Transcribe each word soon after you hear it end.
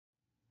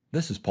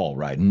This is Paul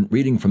Ryden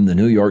reading from the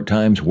New York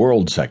Times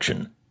World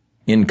section.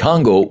 In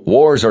Congo,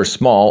 wars are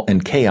small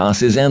and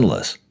chaos is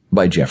endless,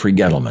 by Jeffrey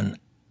Gettleman.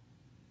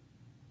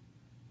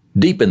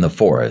 Deep in the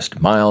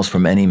forest, miles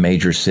from any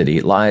major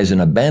city, lies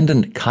an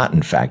abandoned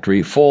cotton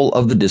factory full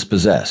of the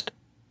dispossessed.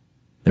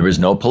 There is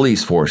no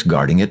police force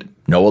guarding it,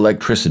 no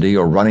electricity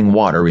or running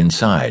water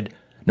inside,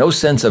 no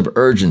sense of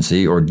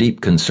urgency or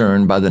deep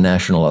concern by the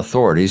national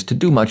authorities to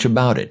do much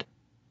about it.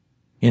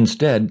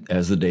 Instead,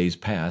 as the days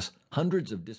pass, hundreds of